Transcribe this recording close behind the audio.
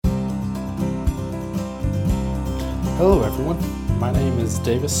Hello everyone, my name is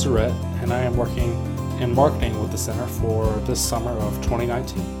Davis Surratt and I am working in marketing with the Center for this summer of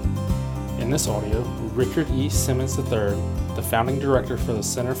 2019. In this audio, Richard E. Simmons III, the founding director for the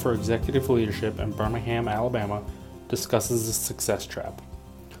Center for Executive Leadership in Birmingham, Alabama, discusses the success trap.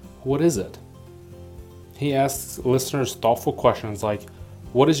 What is it? He asks listeners thoughtful questions like,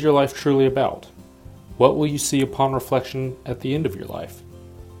 what is your life truly about? What will you see upon reflection at the end of your life?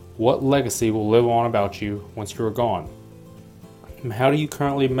 What legacy will live on about you once you are gone? How do you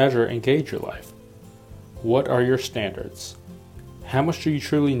currently measure and gauge your life? What are your standards? How much do you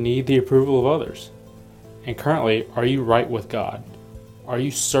truly need the approval of others? And currently, are you right with God? Are you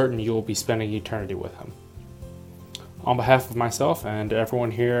certain you will be spending eternity with Him? On behalf of myself and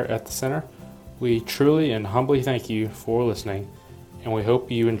everyone here at the Center, we truly and humbly thank you for listening, and we hope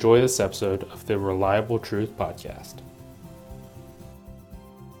you enjoy this episode of the Reliable Truth Podcast.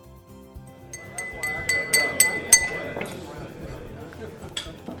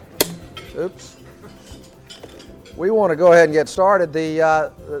 Oops. We want to go ahead and get started.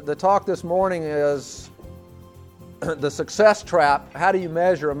 The talk this morning is the success trap. How do you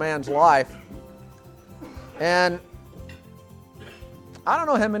measure a man's life? And I don't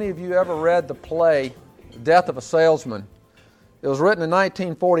know how many of you ever read the play Death of a Salesman. It was written in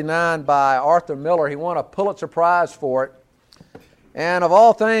 1949 by Arthur Miller. He won a Pulitzer Prize for it. And of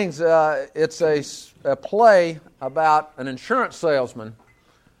all things, it's a play about an insurance salesman,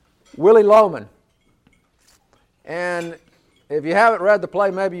 Willy Loman. And if you haven't read the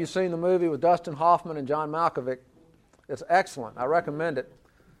play, maybe you've seen the movie with Dustin Hoffman and John Malkovich. It's excellent. I recommend it.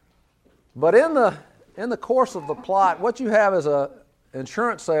 But in the course of the plot, what you have is an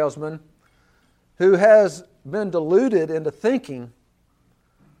insurance salesman who has been deluded into thinking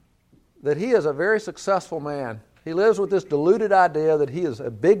that he is a very successful man. He lives with this deluded idea that he is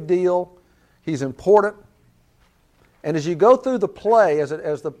a big deal, he's important. And as you go through the play, as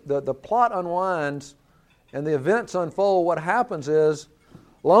the plot unwinds and the events unfold, what happens is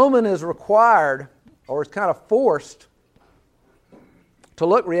Loman is required, or is kind of forced, to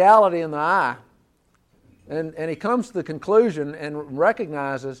look reality in the eye. And he comes to the conclusion and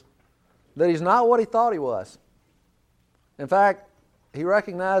recognizes that he's not what he thought he was. In fact, he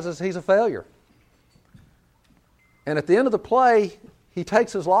recognizes he's a failure. And at the end of the play, he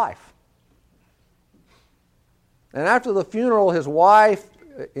takes his life. And after the funeral, his wife,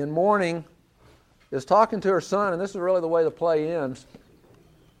 in mourning, is talking to her son, and this is really the way the play ends.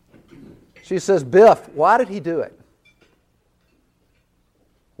 She says, "Biff, why did he do it?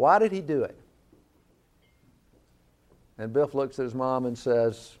 Why did he do it?" And Biff looks at his mom and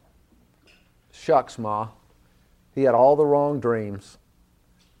says, "Shucks, Ma, he had all the wrong dreams.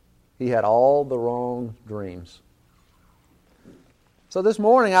 He had all the wrong dreams." So this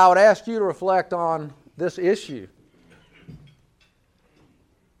morning, I would ask you to reflect on this issue.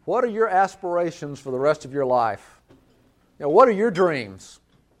 What are your aspirations for the rest of your life? What are your dreams?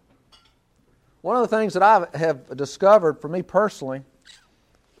 One of the things that I have discovered for me personally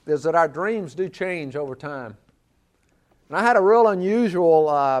is that our dreams do change over time. And I had a real unusual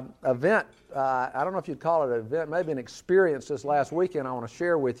event. I don't know if you'd call it an event, maybe an experience this last weekend I want to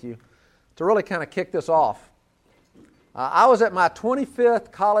share with you to really kind of kick this off. I was at my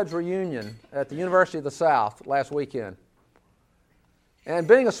 25th college reunion at the University of the South last weekend. And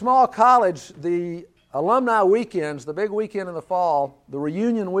being a small college, the alumni weekends, the big weekend in the fall, the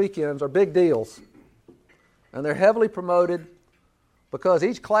reunion weekends are big deals. And they're heavily promoted because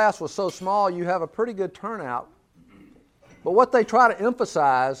each class was so small, you have a pretty good turnout. But what they try to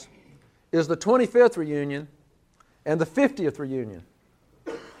emphasize is the 25th reunion and the 50th reunion.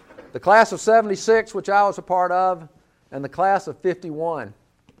 The class of 76, which I was a part of, and the class of 51.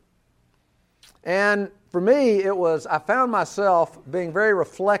 And for me, I found myself being very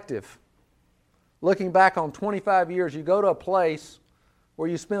reflective. Looking back on 25 years, you go to a place where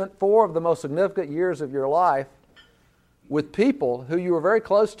you spent 4 of the most significant years of your life with people who you were very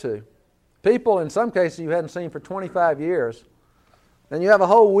close to. People, in some cases, you hadn't seen for 25 years. And you have a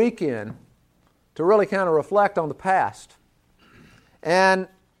whole weekend to really kind of reflect on the past. And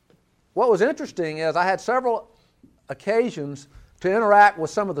what was interesting is I had several occasions to interact with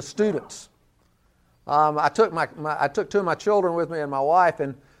some of the students. I took 2 of my children with me and my wife,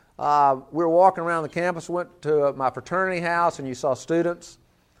 and we were walking around the campus, went to my fraternity house, and you saw students.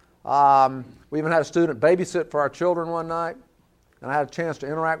 We even had a student babysit for our children one night, and I had a chance to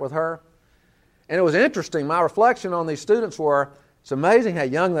interact with her. And it was interesting. My reflection on these students were, it's amazing how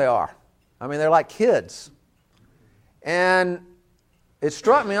young they are. I mean, they're like kids. And it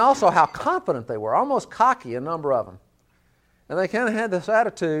struck me also how confident they were, almost cocky, a number of them. And they kind of had this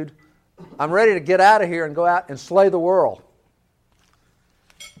attitude I'm ready to get out of here and go out and slay the world.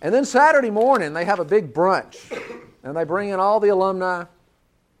 And then Saturday morning, they have a big brunch, and they bring in all the alumni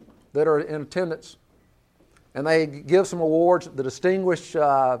that are in attendance, and they give some awards, the Distinguished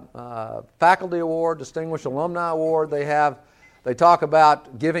Faculty Award, Distinguished Alumni Award. They talk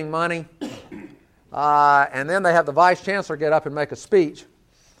about giving money, and then they have the Vice Chancellor get up and make a speech.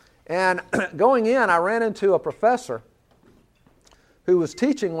 And going in, I ran into a professor who was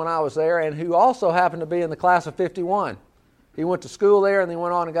teaching when I was there and who also happened to be in the class of 51. He went to school there and then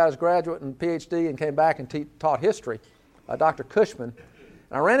went on and got his graduate and PhD and came back and taught history, Dr. Cushman.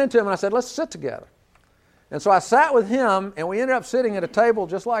 And I ran into him and I said, let's sit together. And so I sat with him, and we ended up sitting at a table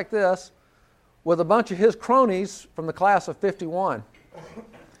just like this with a bunch of his cronies from the class of 51.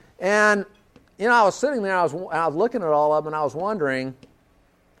 And, I was sitting there, I was looking at all of them, and I was wondering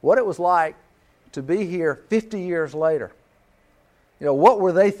what it was like to be here 50 years later. What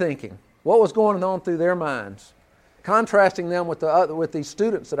were they thinking? What was going on through their minds? Contrasting them with these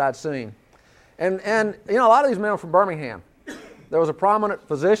students that I'd seen. And a lot of these men were from Birmingham. There was a prominent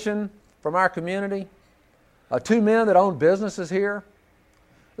physician from our community, 2 men that owned businesses here.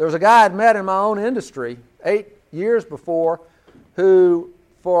 There was a guy I'd met in my own industry 8 years before who,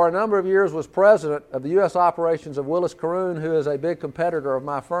 for a number of years, was president of the U.S. operations of Willis Caroon, who is a big competitor of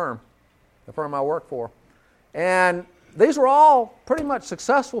my firm, the firm I work for. And these were all pretty much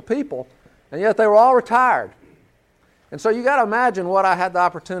successful people, and yet they were all retired. And so you got to imagine what I had the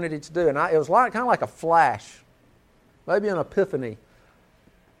opportunity to do. And it was kind of like a flash, maybe an epiphany.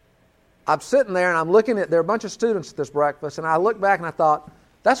 I'm sitting there and I'm looking there are a bunch of students at this breakfast, and I look back and I thought,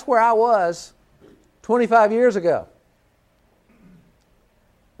 that's where I was 25 years ago.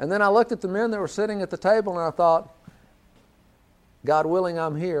 And then I looked at the men that were sitting at the table and I thought, God willing,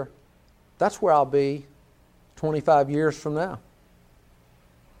 I'm here. That's where I'll be 25 years from now.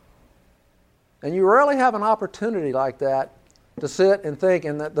 And you rarely have an opportunity like that to sit and think.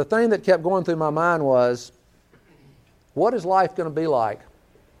 And the thing that kept going through my mind was, what is life going to be like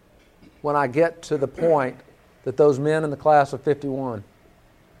when I get to the point that those men in the class of 51?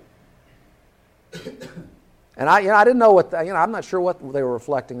 And I didn't know I'm not sure what they were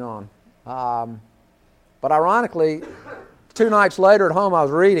reflecting on. But ironically, 2 nights later at home I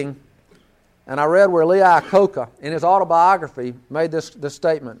was reading, and I read where Lee Iacocca, in his autobiography, made this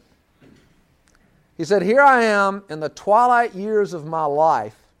statement. He said, "Here I am in the twilight years of my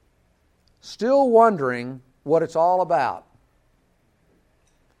life, still wondering what it's all about.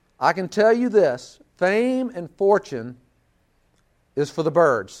 I can tell you this, fame and fortune is for the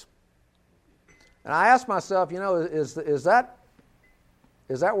birds." And I asked myself, is that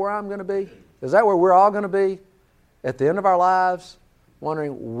where I'm going to be? Is that where we're all going to be at the end of our lives,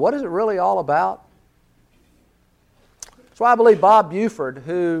 wondering what is it really all about? That's why I believe Bob Buford,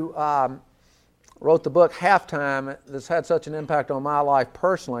 who wrote the book Halftime, that's had such an impact on my life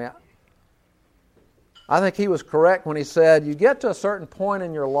personally, I think he was correct when he said, you get to a certain point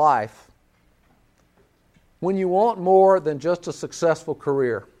in your life when you want more than just a successful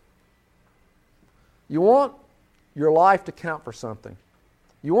career. You want your life to count for something.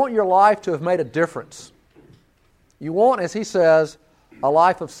 You want your life to have made a difference. You want, as he says, a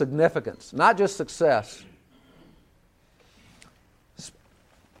life of significance, not just success.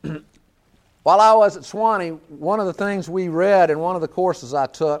 While I was at Sewanee, one of the things we read in one of the courses I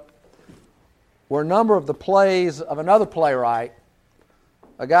took were a number of the plays of another playwright,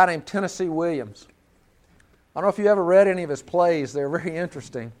 a guy named Tennessee Williams. I don't know if you ever read any of his plays. They're very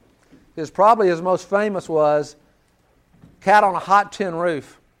interesting. Probably his most famous was Cat on a Hot Tin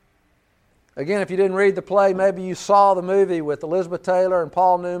Roof. Again, if you didn't read the play, maybe you saw the movie with Elizabeth Taylor and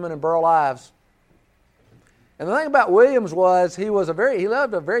Paul Newman and Burl Ives. And the thing about Williams was he lived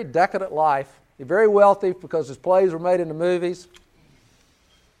a very decadent life. He was very wealthy because his plays were made into movies.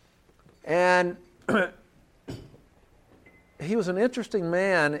 And he was an interesting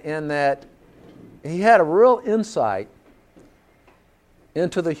man in that he had a real insight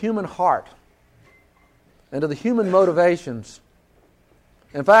into the human heart, into the human motivations.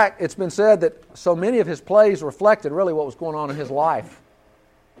 In fact, it's been said that so many of his plays reflected really what was going on in his life.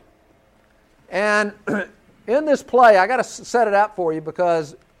 And in this play, I got to set it out for you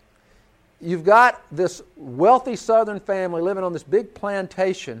because you've got this wealthy Southern family living on this big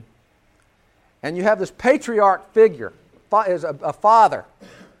plantation, and you have this patriarch figure, a father,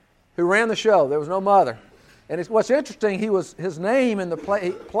 who ran the show. There was no mother. And what's interesting, his name in the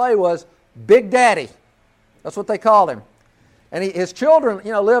play was Big Daddy. That's what they called him. And his children,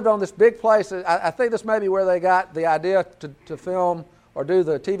 lived on this big place. I think this may be where they got the idea to film or do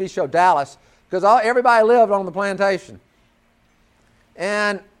the TV show Dallas, because everybody lived on the plantation.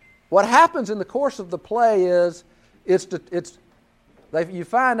 And what happens in the course of the play is you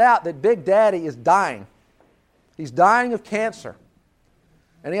find out that Big Daddy is dying. He's dying of cancer.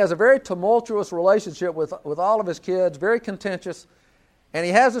 And he has a very tumultuous relationship with all of his kids, very contentious. And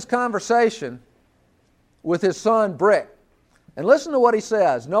he has this conversation with his son, Brick. And listen to what he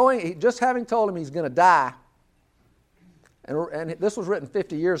says, just having told him he's going to die. And this was written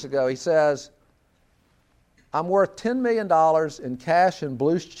 50 years ago. He says, I'm worth $10 million in cash and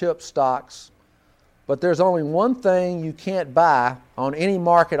blue chip stocks, but there's only one thing you can't buy on any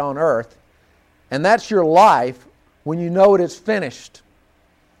market on earth, and that's your life when you know it is finished.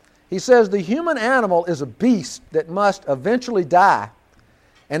 He says the human animal is a beast that must eventually die.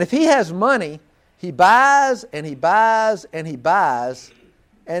 And if he has money, he buys and he buys and he buys,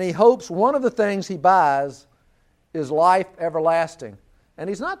 and he hopes one of the things he buys is life everlasting. And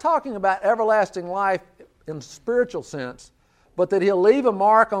he's not talking about everlasting life in the spiritual sense, but that he'll leave a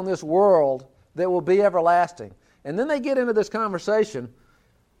mark on this world that will be everlasting. And then they get into this conversation.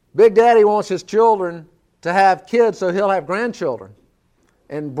 Big Daddy wants his children to have kids so he'll have grandchildren.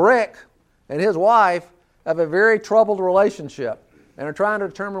 And Brick and his wife have a very troubled relationship and are trying to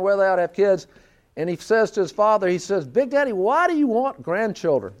determine whether they ought to have kids. And he says to his father, he says, Big Daddy, why do you want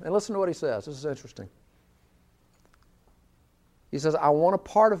grandchildren? And listen to what he says. This is interesting. He says, I want a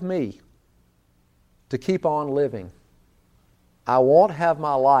part of me to keep on living. I won't have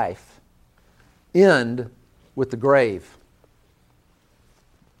my life end with the grave.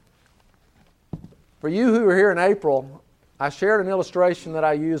 For you who were here in April, I shared an illustration that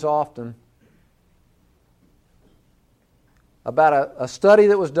I use often about a study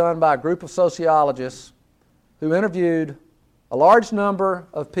that was done by a group of sociologists who interviewed a large number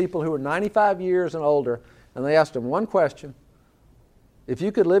of people who were 95 years and older, and they asked them one question: if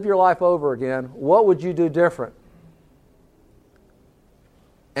you could live your life over again, what would you do different?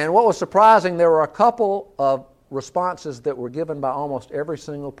 And what was surprising, there were a couple of responses that were given by almost every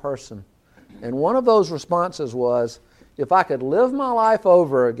single person. And one of those responses was, if I could live my life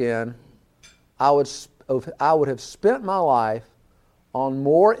over again, I would have spent my life on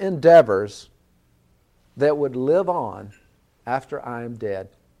more endeavors that would live on after I am dead.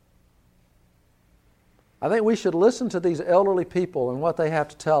 I think we should listen to these elderly people and what they have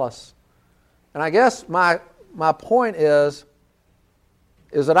to tell us. And I guess my point is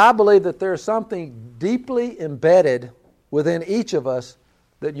that I believe that there's something deeply embedded within each of us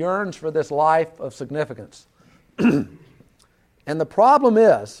that yearns for this life of significance. And the problem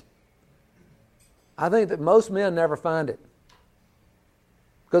is, I think that most men never find it.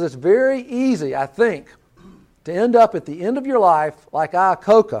 Because it's very easy, I think, to end up at the end of your life like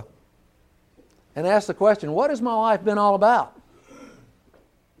Iacocca and ask the question, what has my life been all about?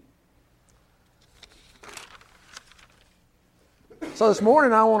 So this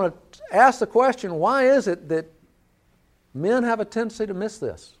morning I want to ask the question, why is it that men have a tendency to miss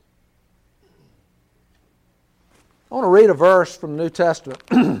this? I want to read a verse from the New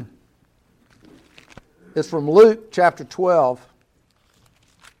Testament. It's from Luke chapter 12.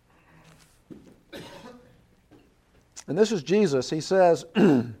 And this is Jesus. He says,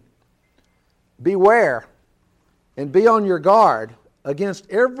 beware and be on your guard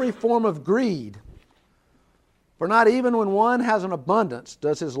against every form of greed. For not even when one has an abundance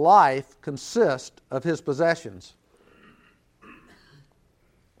does his life consist of his possessions.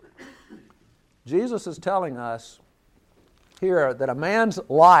 Jesus is telling us here that a man's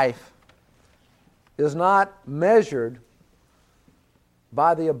life is not measured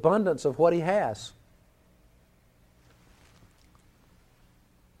by the abundance of what he has.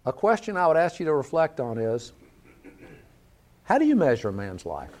 A question I would ask you to reflect on is, how do you measure a man's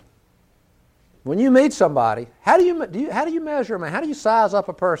life? When you meet somebody, how do you measure a man? How do you size up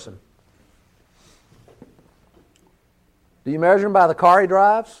a person? Do you measure him by the car he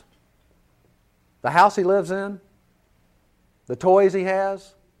drives? The house he lives in? The toys he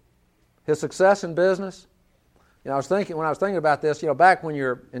has? His success in business? When I was thinking about this, back when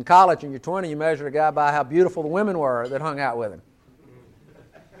you're in college and you're 20, you measured a guy by how beautiful the women were that hung out with him.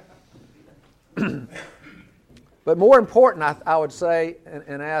 But more important, I would say,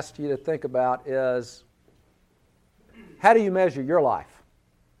 and ask you to think about is, how do you measure your life?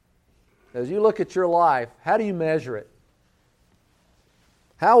 As you look at your life, how do you measure it?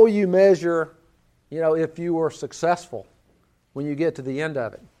 How will you measure, if you were successful when you get to the end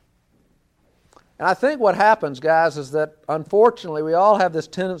of it? And I think what happens, guys, is that unfortunately we all have this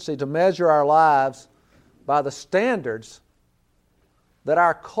tendency to measure our lives by the standards that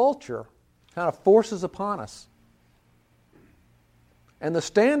our culture kind of forces upon us. And the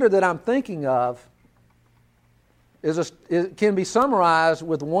standard that I'm thinking of it can be summarized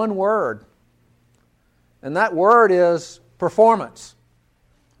with one word. And that word is performance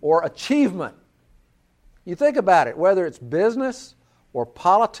or achievement. You think about it, whether it's business or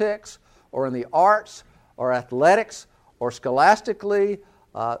politics or in the arts or athletics or scholastically,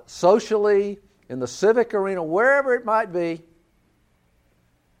 socially, in the civic arena, wherever it might be,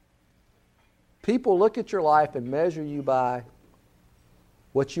 people look at your life and measure you by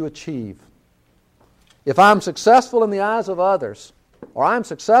what you achieve. If I'm successful in the eyes of others, or I'm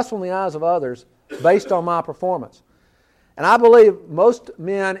successful in the eyes of others based on my performance. And I believe most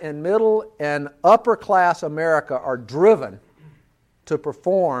men in middle and upper class America are driven to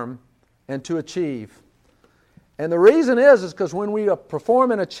perform and to achieve. And the reason is because when we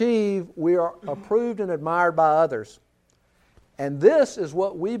perform and achieve, we are approved and admired by others. And this is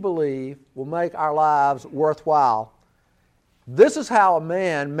what we believe will make our lives worthwhile. This is how a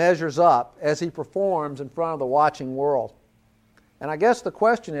man measures up as he performs in front of the watching world. And I guess the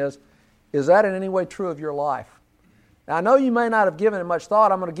question is that in any way true of your life? Now, I know you may not have given it much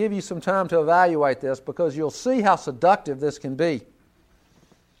thought. I'm going to give you some time to evaluate this because you'll see how seductive this can be.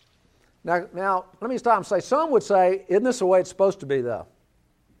 Now, let me stop and say, some would say, isn't this the way it's supposed to be, though?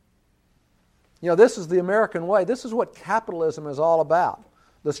 You know, this is the American way. This is what capitalism is all about.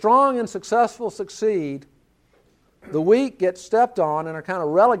 The strong and successful succeed. The weak get stepped on and are kind of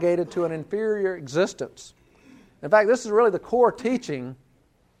relegated to an inferior existence. In fact, this is really the core teaching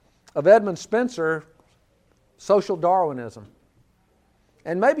of Edmund Spencer, social Darwinism.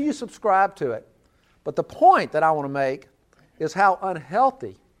 And maybe you subscribe to it. But the point that I want to make is how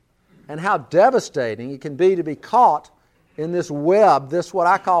unhealthy and how devastating it can be to be caught in this web, this what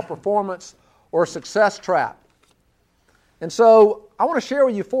I call performance or success trap. And so I want to share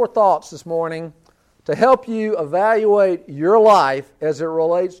with you 4 thoughts this morning to help you evaluate your life as it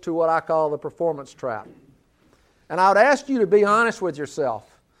relates to what I call the performance trap. And I would ask you to be honest with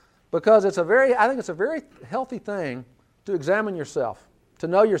yourself because I think it's a very healthy thing to examine yourself, to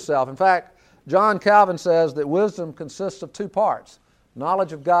know yourself. In fact, John Calvin says that wisdom consists of 2 parts,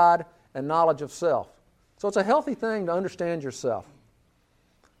 knowledge of God and knowledge of self. So it's a healthy thing to understand yourself.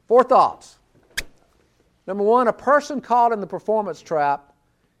 4 thoughts. Number 1, a person caught in the performance trap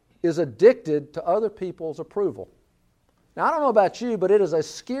is addicted to other people's approval. Now, I don't know about you, but it is a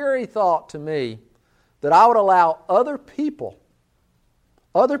scary thought to me that I would allow other people's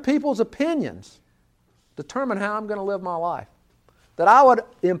opinions determine how I'm going to live my life. That I would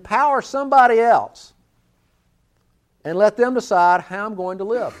empower somebody else and let them decide how I'm going to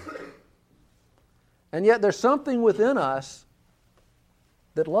live. And yet there's something within us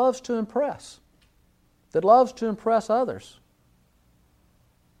that loves to impress, that loves to impress others.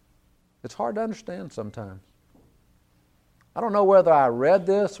 It's hard to understand sometimes. I don't know whether I read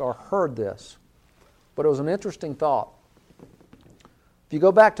this or heard this, but it was an interesting thought. If you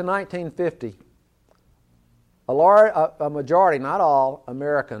go back to 1950, a majority, not all,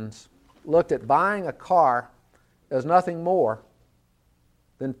 Americans looked at buying a car as nothing more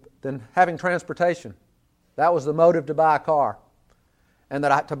than having transportation. That was the motive to buy a car. And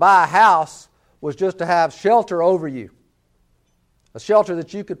that to buy a house was just to have shelter over you, a shelter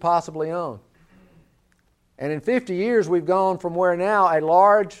that you could possibly own. And in 50 years, we've gone from where now a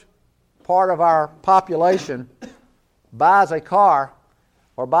large part of our population buys a car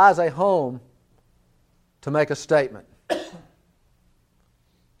or buys a home to make a statement.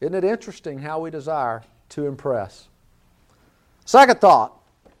 Isn't it interesting how we desire to impress? Second thought,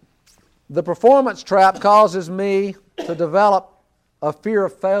 the performance trap causes me to develop a fear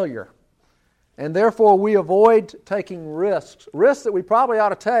of failure. And therefore we avoid taking risks that we probably ought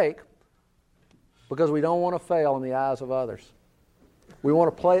to take because we don't want to fail in the eyes of others. We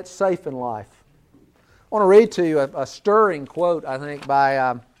want to play it safe in life. I want to read to you a stirring quote, I think,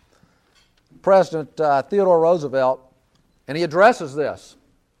 by President Theodore Roosevelt, and he addresses this.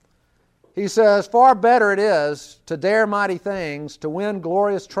 He says, "Far better it is to dare mighty things, to win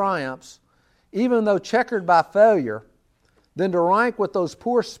glorious triumphs, even though checkered by failure, than to rank with those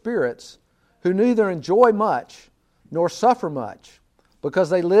poor spirits who neither enjoy much nor suffer much, because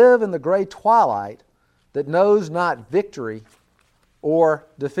they live in the gray twilight that knows not victory or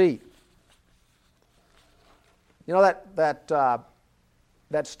defeat." You know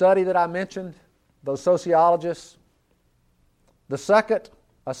that study that I mentioned, those sociologists, a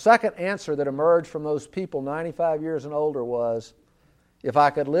second answer that emerged from those people 95 years and older was, if I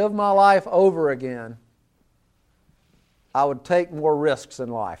could live my life over again, I would take more risks in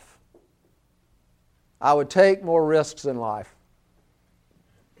life. I would take more risks in life.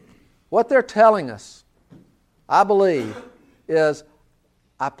 What they're telling us, I believe, is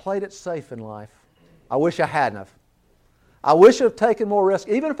I played it safe in life. I wish I hadn't have. I wish I'd taken more risk.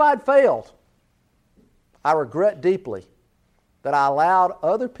 Even if I'd failed, I regret deeply that I allowed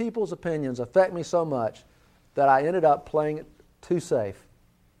other people's opinions affect me so much that I ended up playing it too safe,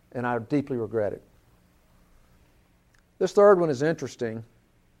 and I deeply regret it. This third one is interesting.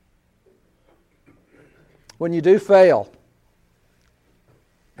 When you do fail,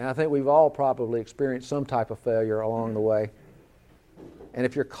 and I think we've all probably experienced some type of failure along the way, and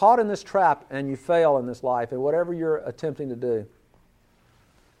if you're caught in this trap and you fail in this life, and whatever you're attempting to do,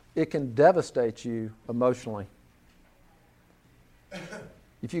 it can devastate you emotionally.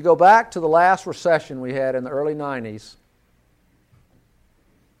 If you go back to the last recession we had in the early 90s,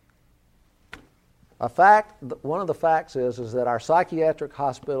 one of the facts is that our psychiatric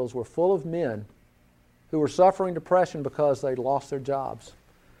hospitals were full of men who were suffering depression because they'd lost their jobs.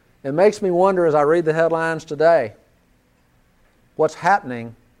 It makes me wonder as I read the headlines today, what's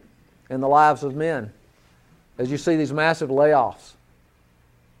happening in the lives of men as you see these massive layoffs,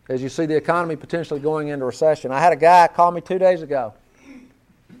 as you see the economy potentially going into recession. I had a guy call me 2 days ago,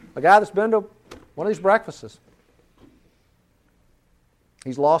 a guy that's been to one of these breakfasts.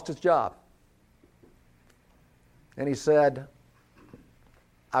 He's lost his job. And he said,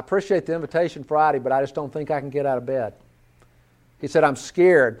 I appreciate the invitation Friday, but I just don't think I can get out of bed. He said, I'm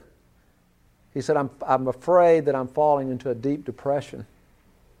scared. He said, I'm afraid that I'm falling into a deep depression.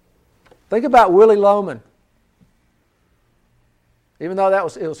 Think about Willie Loman. Even though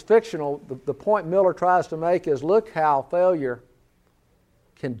it was fictional, the point Miller tries to make is look how failure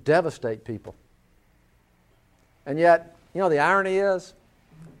can devastate people. And yet, the irony is,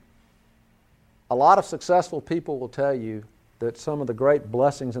 a lot of successful people will tell you that some of the great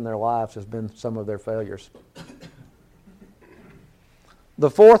blessings in their lives has been some of their failures. The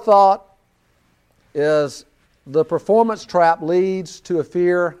fourth thought is the performance trap leads to a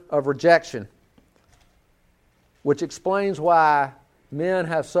fear of rejection, which explains why men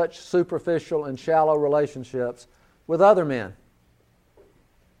have such superficial and shallow relationships with other men.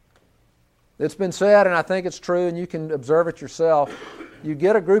 It's been said, and I think it's true, and you can observe it yourself. You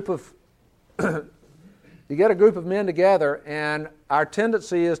get a group of men together, and our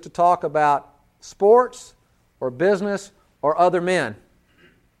tendency is to talk about sports or business or other men.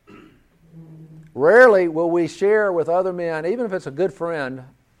 Rarely will we share with other men, even if it's a good friend,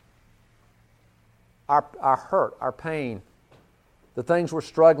 our hurt, our pain, the things we're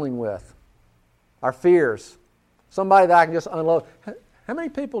struggling with, our fears, somebody that I can just unload. How many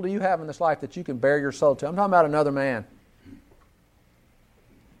people do you have in this life that you can bare your soul to? I'm talking about another man.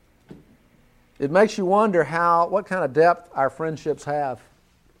 It makes you wonder what kind of depth our friendships have.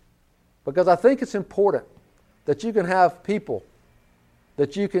 Because I think it's important that you can have people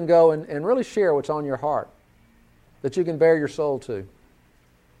that you can go and really share what's on your heart, that you can bare your soul to.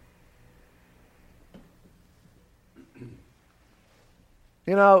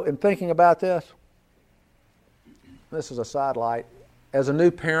 In thinking about this is a sidelight. As a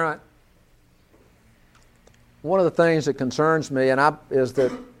new parent, one of the things that concerns me is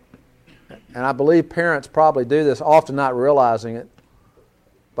that, and I believe parents probably do this, often not realizing it,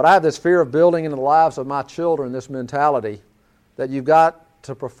 but I have this fear of building into the lives of my children this mentality that you've got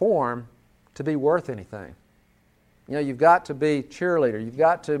to perform to be worth anything. You've got to be cheerleader. You've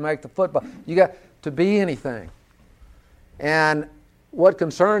got to make the football. You've got to be anything. And what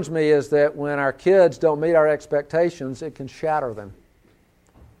concerns me is that when our kids don't meet our expectations, it can shatter them.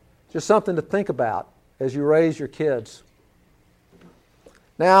 Just something to think about as you raise your kids.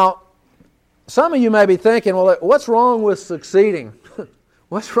 Now, some of you may be thinking, well, what's wrong with succeeding?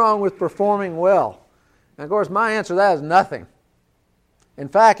 What's wrong with performing well? And of course, my answer to that is nothing. In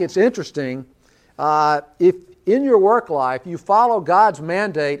fact, it's interesting. If in your work life you follow God's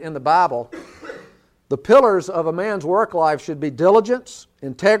mandate in the Bible, the pillars of a man's work life should be diligence,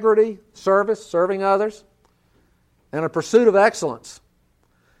 integrity, service, serving others, and a pursuit of excellence.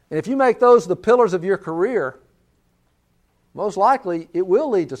 And if you make those the pillars of your career, most likely it will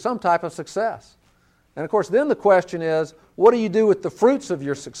lead to some type of success. And of course, then the question is, what do you do with the fruits of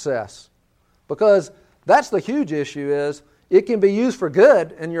your success? Because that's the huge issue is, it can be used for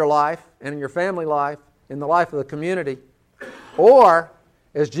good in your life and in your family life, in the life of the community. Or,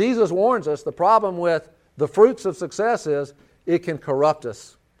 as Jesus warns us, the problem with the fruits of success is it can corrupt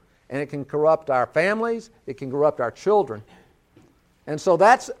us. And it can corrupt our families, it can corrupt our children. And so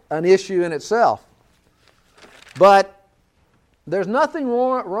that's an issue in itself. But there's nothing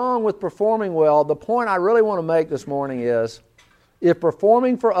wrong with performing well. The point I really want to make this morning is, if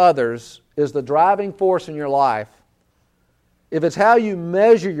performing for others is the driving force in your life, if it's how you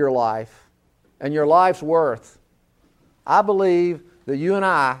measure your life and your life's worth, I believe that you and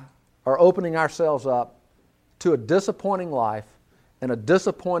I are opening ourselves up to a disappointing life and a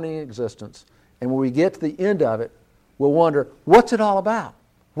disappointing existence. And when we get to the end of it, we'll wonder, what's it all about?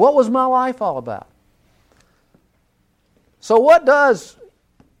 What was my life all about? So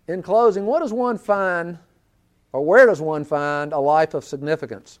in closing, what does one find, or where does one find a life of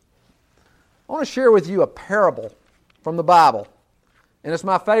significance? I want to share with you a parable from the Bible. And it's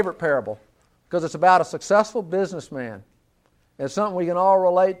my favorite parable because it's about a successful businessman. It's something we can all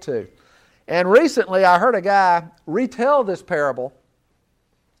relate to. And recently I heard a guy retell this parable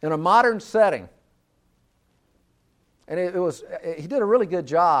in a modern setting. And he did a really good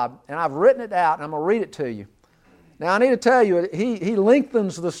job, and I've written it out, and I'm going to read it to you. Now, I need to tell you, he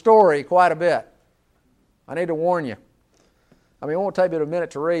lengthens the story quite a bit. I need to warn you. I mean, it won't take me a minute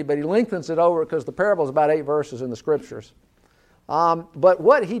to read, but he lengthens it over because the parable is about 8 verses in the Scriptures. But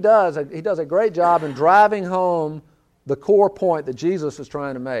what he does a great job in driving home the core point that Jesus is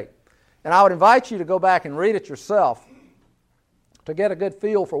trying to make. And I would invite you to go back and read it yourself to get a good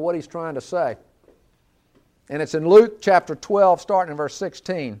feel for what he's trying to say. And it's in Luke chapter 12, starting in verse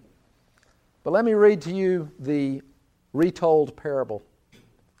 16. But let me read to you the retold parable.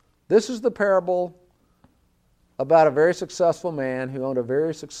 This is the parable about a very successful man who owned a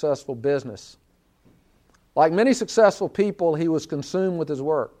very successful business. Like many successful people, he was consumed with his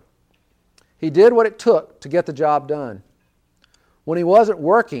work. He did what it took to get the job done. When he wasn't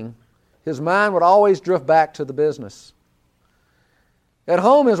working, his mind would always drift back to the business. At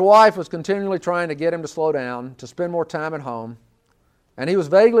home, his wife was continually trying to get him to slow down, to spend more time at home, and he was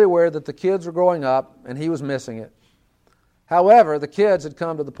vaguely aware that the kids were growing up and he was missing it. However, the kids had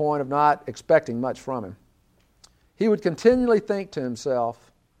come to the point of not expecting much from him. He would continually think to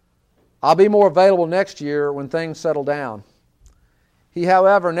himself, I'll be more available next year when things settle down. He,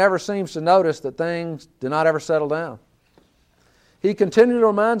 however, never seems to notice that things do not ever settle down. He continually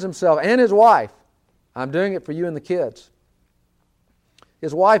reminds himself and his wife, I'm doing it for you and the kids.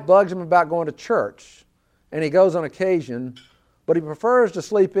 His wife bugs him about going to church, and he goes on occasion, but he prefers to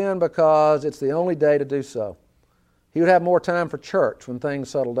sleep in because it's the only day to do so. He would have more time for church when things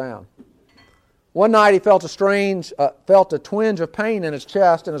settle down. One night he felt a twinge of pain in his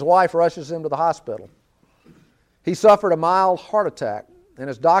chest, and his wife rushes him to the hospital. He suffered a mild heart attack, and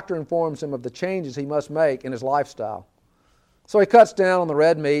his doctor informs him of the changes he must make in his lifestyle. So he cuts down on the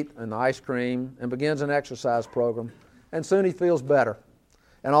red meat and the ice cream and begins an exercise program, and soon he feels better,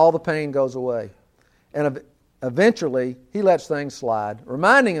 and all the pain goes away. And eventually he lets things slide,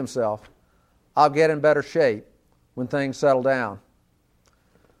 reminding himself, I'll get in better shape when things settle down.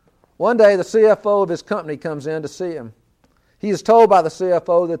 One day the CFO of his company comes in to see him. He is told by the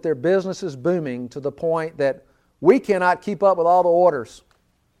CFO that their business is booming to the point that we cannot keep up with all the orders.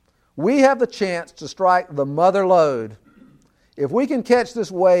 We have the chance to strike the mother lode. If we can catch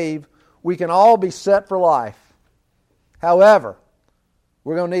this wave, we can all be set for life. However,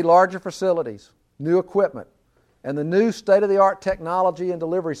 we're going to need larger facilities, new equipment, and the new state-of-the-art technology and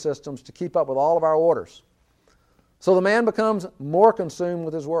delivery systems to keep up with all of our orders. So the man becomes more consumed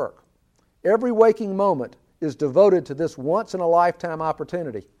with his work. Every waking moment is devoted to this once-in-a-lifetime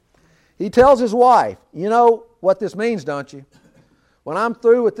opportunity. He tells his wife, you know what this means, don't you? When I'm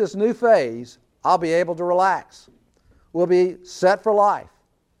through with this new phase, I'll be able to relax. We'll be set for life.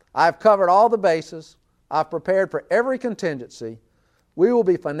 I've covered all the bases. I've prepared for every contingency. We will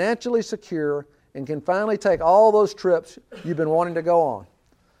be financially secure and can finally take all those trips you've been wanting to go on.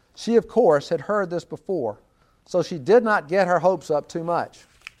 She, of course, had heard this before, so she did not get her hopes up too much.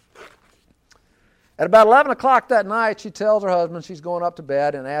 At about 11 o'clock that night, she tells her husband she's going up to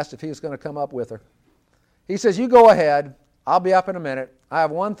bed and asks if he's going to come up with her. He says, you go ahead. I'll be up in a minute. I have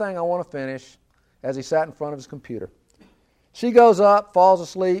one thing I want to finish, as he sat in front of his computer. She goes up, falls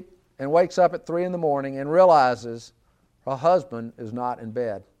asleep, and wakes up at 3 in the morning and realizes her husband is not in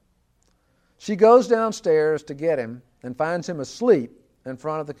bed. She goes downstairs to get him and finds him asleep in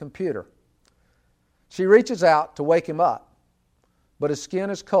front of the computer. She reaches out to wake him up, but his skin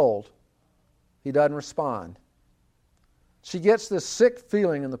is cold. He doesn't respond. She gets this sick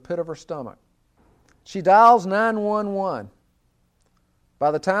feeling in the pit of her stomach. She dials 911. By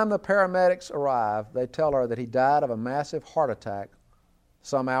the time the paramedics arrive, they tell her that he died of a massive heart attack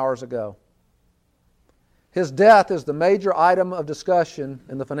some hours ago. His death is the major item of discussion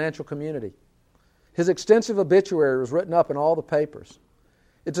in the financial community. His extensive obituary was written up in all the papers.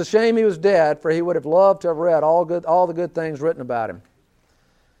 It's a shame he was dead, for he would have loved to have read all the good things written about him.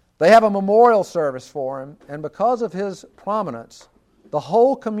 They have a memorial service for him, and because of his prominence, the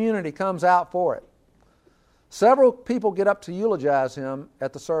whole community comes out for it. Several people get up to eulogize him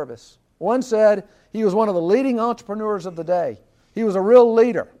at the service. One said he was one of the leading entrepreneurs of the day. He was a real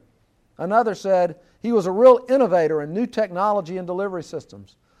leader. Another said He was a real innovator in new technology and delivery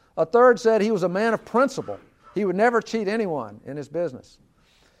systems. A third said he was a man of principle. He would never cheat anyone in his business.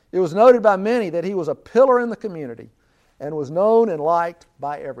 It was noted by many that he was a pillar in the community and was known and liked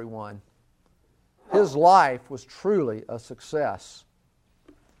by everyone. His life was truly a success.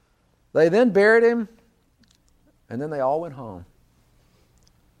 They then buried him, and then they all went home.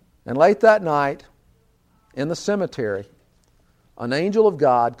 And late that night, in the cemetery, an angel of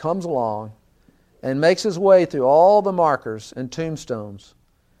God comes along and makes his way through all the markers and tombstones.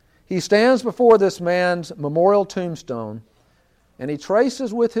 He stands before this man's memorial tombstone, and he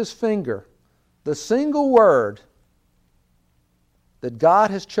traces with his finger the single word that God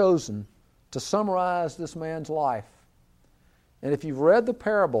has chosen to summarize this man's life. And if you've read the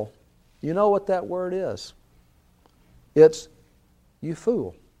parable, you know what that word is. It's, you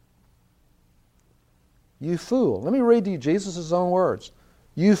fool. You fool. Let me read to you Jesus' own words.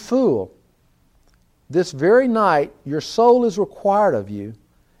 You fool. This very night your soul is required of you,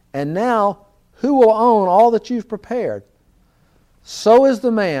 and now who will own all that you've prepared? So is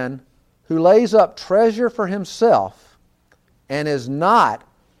the man who lays up treasure for himself and is not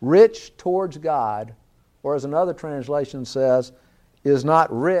rich towards God, or as another translation says, is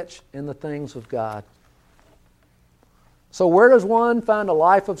not rich in the things of God. So where does one find a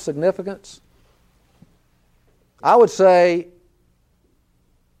life of significance? I would say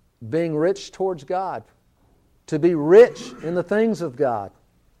being rich towards God, to be rich in the things of God.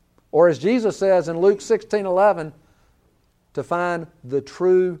 Or as Jesus says in Luke 16:11, to find the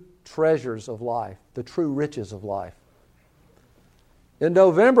true treasures of life, the true riches of life. In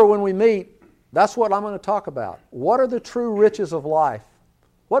November when we meet, that's what I'm going to talk about. What are the true riches of life?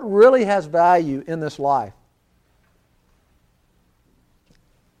 What really has value in this life?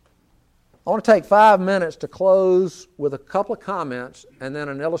 I want to take 5 minutes to close with a couple of comments and then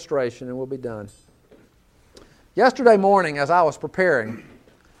an illustration, and we'll be done. Yesterday morning, as I was preparing,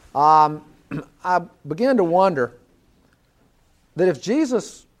 I began to wonder that if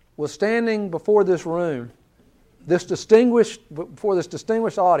Jesus was standing before this room, before this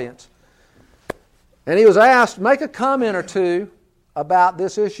distinguished audience, and he was asked, make a comment or two about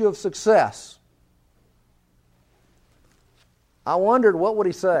this issue of success, I wondered, what would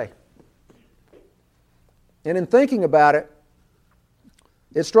he say? And in thinking about it,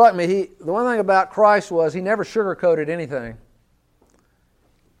 it struck me, the one thing about Christ was he never sugarcoated anything.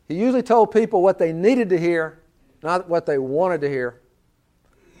 He usually told people what they needed to hear, not what they wanted to hear.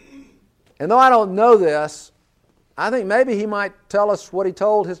 And though I don't know this, I think maybe he might tell us what he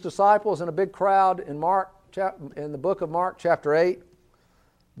told his disciples in a big crowd in the book of Mark chapter 8,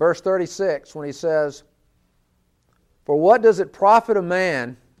 verse 36, when he says, "For what does it profit a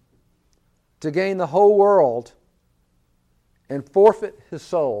man to gain the whole world and forfeit his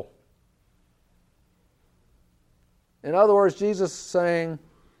soul?" In other words, Jesus is saying,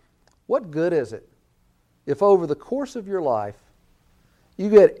 what good is it if over the course of your life you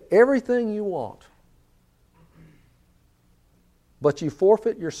get everything you want, but you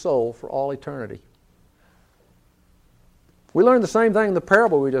forfeit your soul for all eternity? We learned the same thing in the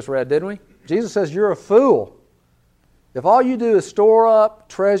parable we just read, didn't we? Jesus says, you're a fool if all you do is store up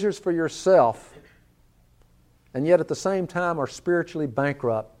treasures for yourself and yet at the same time are spiritually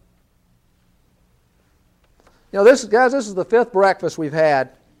bankrupt. You know, this is the fifth breakfast we've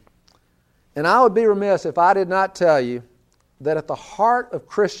had, and I would be remiss if I did not tell you that at the heart of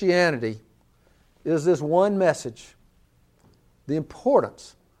Christianity is this one message: the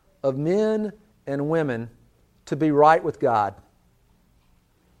importance of men and women to be right with God.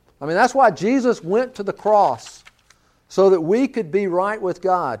 I mean, that's why Jesus went to the cross, so that we could be right with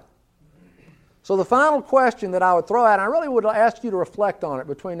God. So the final question that I would throw out, and I really would ask you to reflect on it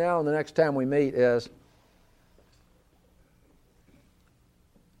between now and the next time we meet, is,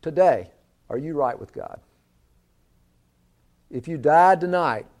 today, are you right with God? If you died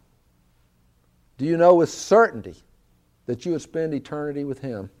tonight, do you know with certainty that you would spend eternity with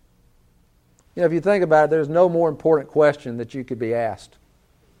Him? You know, if you think about it, there's no more important question that you could be asked.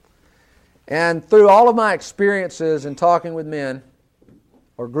 And through all of my experiences in talking with men,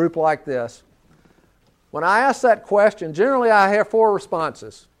 or a group like this, when I ask that question, generally I have four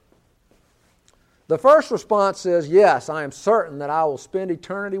responses. The first response is, yes, I am certain that I will spend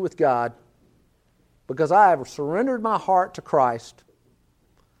eternity with God because I have surrendered my heart to Christ.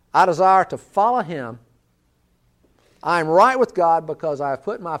 I desire to follow Him. I am right with God because I have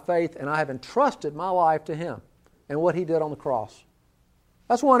put my faith and I have entrusted my life to Him and what He did on the cross.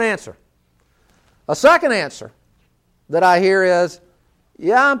 That's one answer. A second answer that I hear is,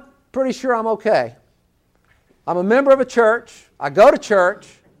 yeah, I'm pretty sure I'm okay. I'm a member of a church. I go to church.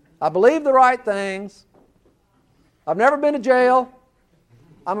 I believe the right things. I've never been to jail.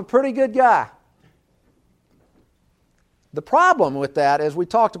 I'm a pretty good guy. The problem with that, as we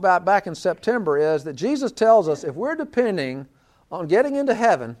talked about back in September, is that Jesus tells us if we're depending on getting into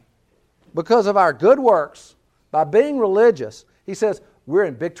heaven because of our good works, by being religious, He says we're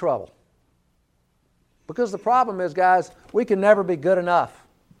in big trouble. Because the problem is, guys, we can never be good enough.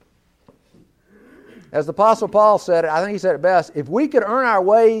 As the Apostle Paul said it, I think he said it best, if we could earn our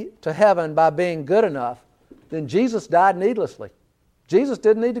way to heaven by being good enough, then Jesus died needlessly. Jesus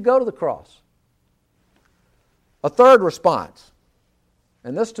didn't need to go to the cross. A third response,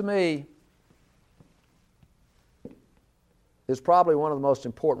 and this to me is probably one of the most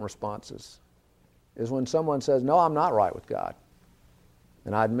important responses, is when someone says, no, I'm not right with God,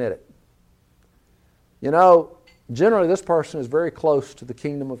 and I admit it. You know, generally this person is very close to the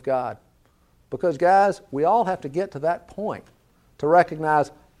kingdom of God. Because, guys, we all have to get to that point to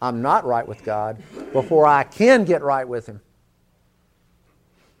recognize I'm not right with God before I can get right with Him.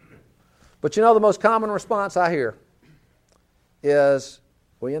 But you know, the most common response I hear is,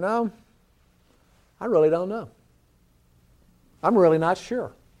 well, you know, I really don't know. I'm really not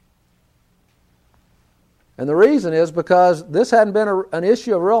sure. And the reason is because this hadn't been an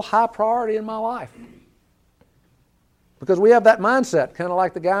issue of real high priority in my life. Because we have that mindset, kind of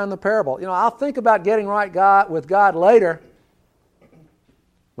like the guy in the parable. You know, I'll think about getting right with God later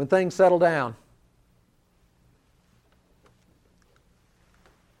when things settle down.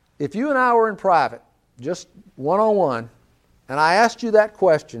 If you and I were in private, just one-on-one, and I asked you that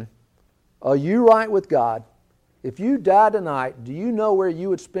question, are you right with God? If you died tonight, do you know where you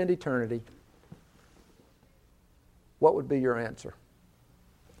would spend eternity? What would be your answer?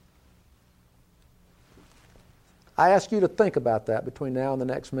 I ask you to think about that between now and the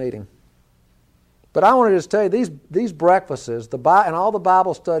next meeting. But I wanted to just tell you, these breakfasts, and all the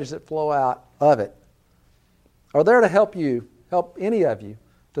Bible studies that flow out of it, are there to help you, help any of you,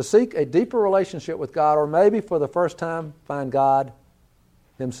 to seek a deeper relationship with God, or maybe for the first time find God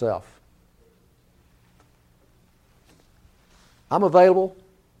Himself. I'm available.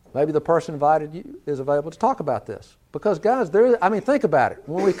 Maybe the person invited you is available to talk about this. Because, guys, think about it.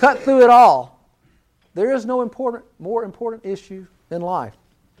 When we cut through it all, there is no more important issue in life.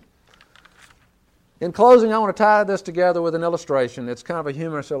 In closing, I want to tie this together with an illustration. It's kind of a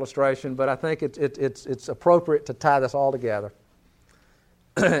humorous illustration, but I think it's appropriate to tie this all together.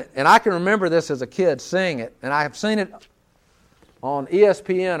 And I can remember this as a kid, seeing it, and I have seen it on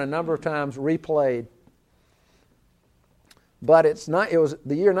ESPN a number of times replayed. But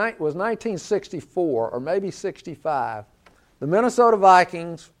the year was 1964 or maybe 65. The Minnesota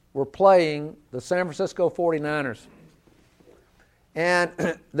Vikings were playing the San Francisco 49ers. And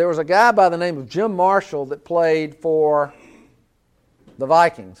there was a guy by the name of Jim Marshall that played for the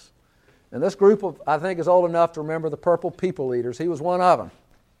Vikings. And this group I think is old enough to remember the Purple People Eaters. He was one of them.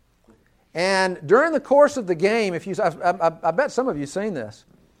 And during the course of the game, I bet some of you have seen this.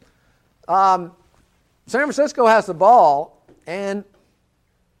 San Francisco has the ball, and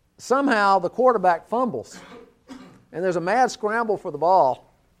somehow the quarterback fumbles. And there's a mad scramble for the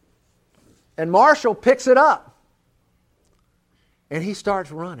ball. And Marshall picks it up. And he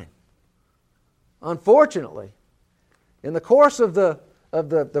starts running. Unfortunately, in the course of the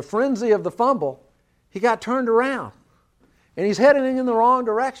frenzy of the fumble, he got turned around. And he's heading in the wrong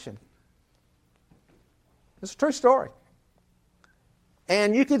direction. It's a true story.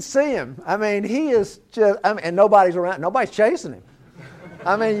 And you can see him. He is just, and nobody's around. Nobody's chasing him.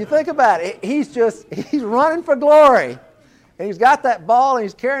 You think about it. He's running for glory. And he's got that ball, and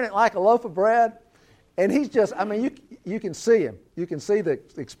he's carrying it like a loaf of bread. And he's just, you can see him. You can see the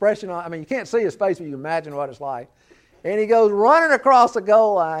expression on, you can't see his face, but you can imagine what it's like. And he goes running across the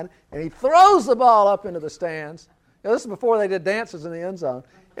goal line, and he throws the ball up into the stands. This is before they did dances in the end zone.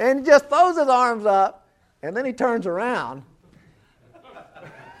 And he just throws his arms up, and then he turns around.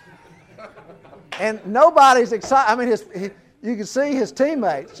 And nobody's excited. You can see his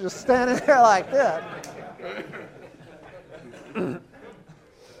teammates just standing there like this.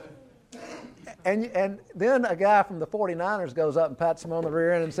 And then a guy from the 49ers goes up and pats him on the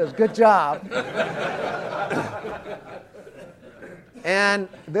rear end and says, "Good job." And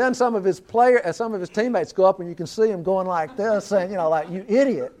then some of his teammates go up, and you can see him going like this, saying, like, "You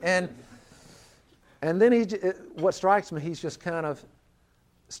idiot." And then what strikes me, he's just kind of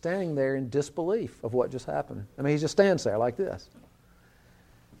standing there in disbelief of what just happened. He just stands there like this.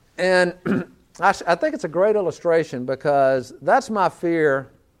 And I think it's a great illustration, because that's my fear,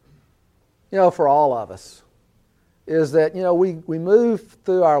 for all of us, is that, we move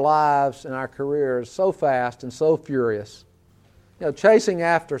through our lives and our careers so fast and so furious. chasing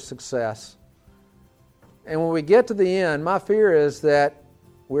after success. And when we get to the end, my fear is that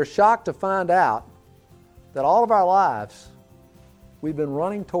we're shocked to find out that all of our lives we've been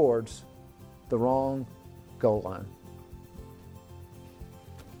running towards the wrong goal line.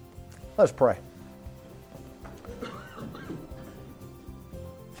 Let's pray.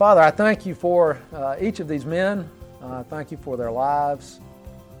 Father, I thank you for each of these men. Thank you for their lives.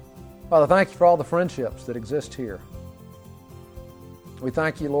 Father, thank you for all the friendships that exist here. We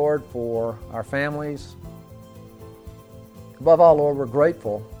thank you, Lord, for our families. Above all, Lord, we're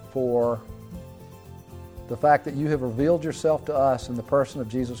grateful for the fact that you have revealed yourself to us in the person of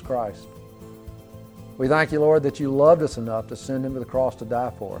Jesus Christ. We thank you, Lord, that you loved us enough to send him to the cross to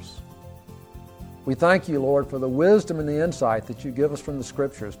die for us. We thank you, Lord, for the wisdom and the insight that you give us from the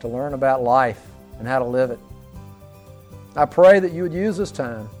Scriptures to learn about life and how to live it. I pray that you would use this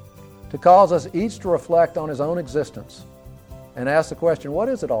time to cause us each to reflect on his own existence and ask the question, what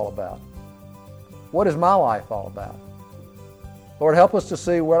is it all about? What is my life all about? Lord, help us to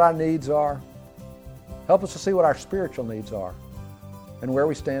see what our needs are. Help us to see what our spiritual needs are and where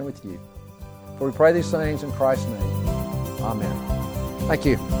we stand with you. For we pray these things in Christ's name. Amen. Thank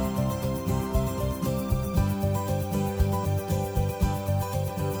you.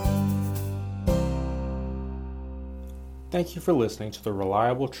 Thank you for listening to the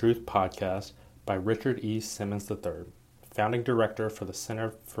Reliable Truth Podcast by Richard E. Simmons III, Founding Director for the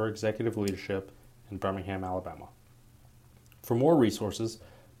Center for Executive Leadership in Birmingham, Alabama. For more resources,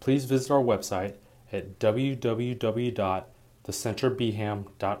 please visit our website at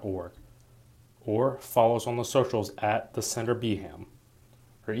www.thecenterbham.org or follow us on the socials at the Center Bham,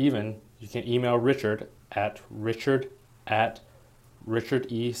 or even you can email Richard at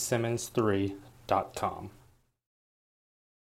richardesimmons3.com.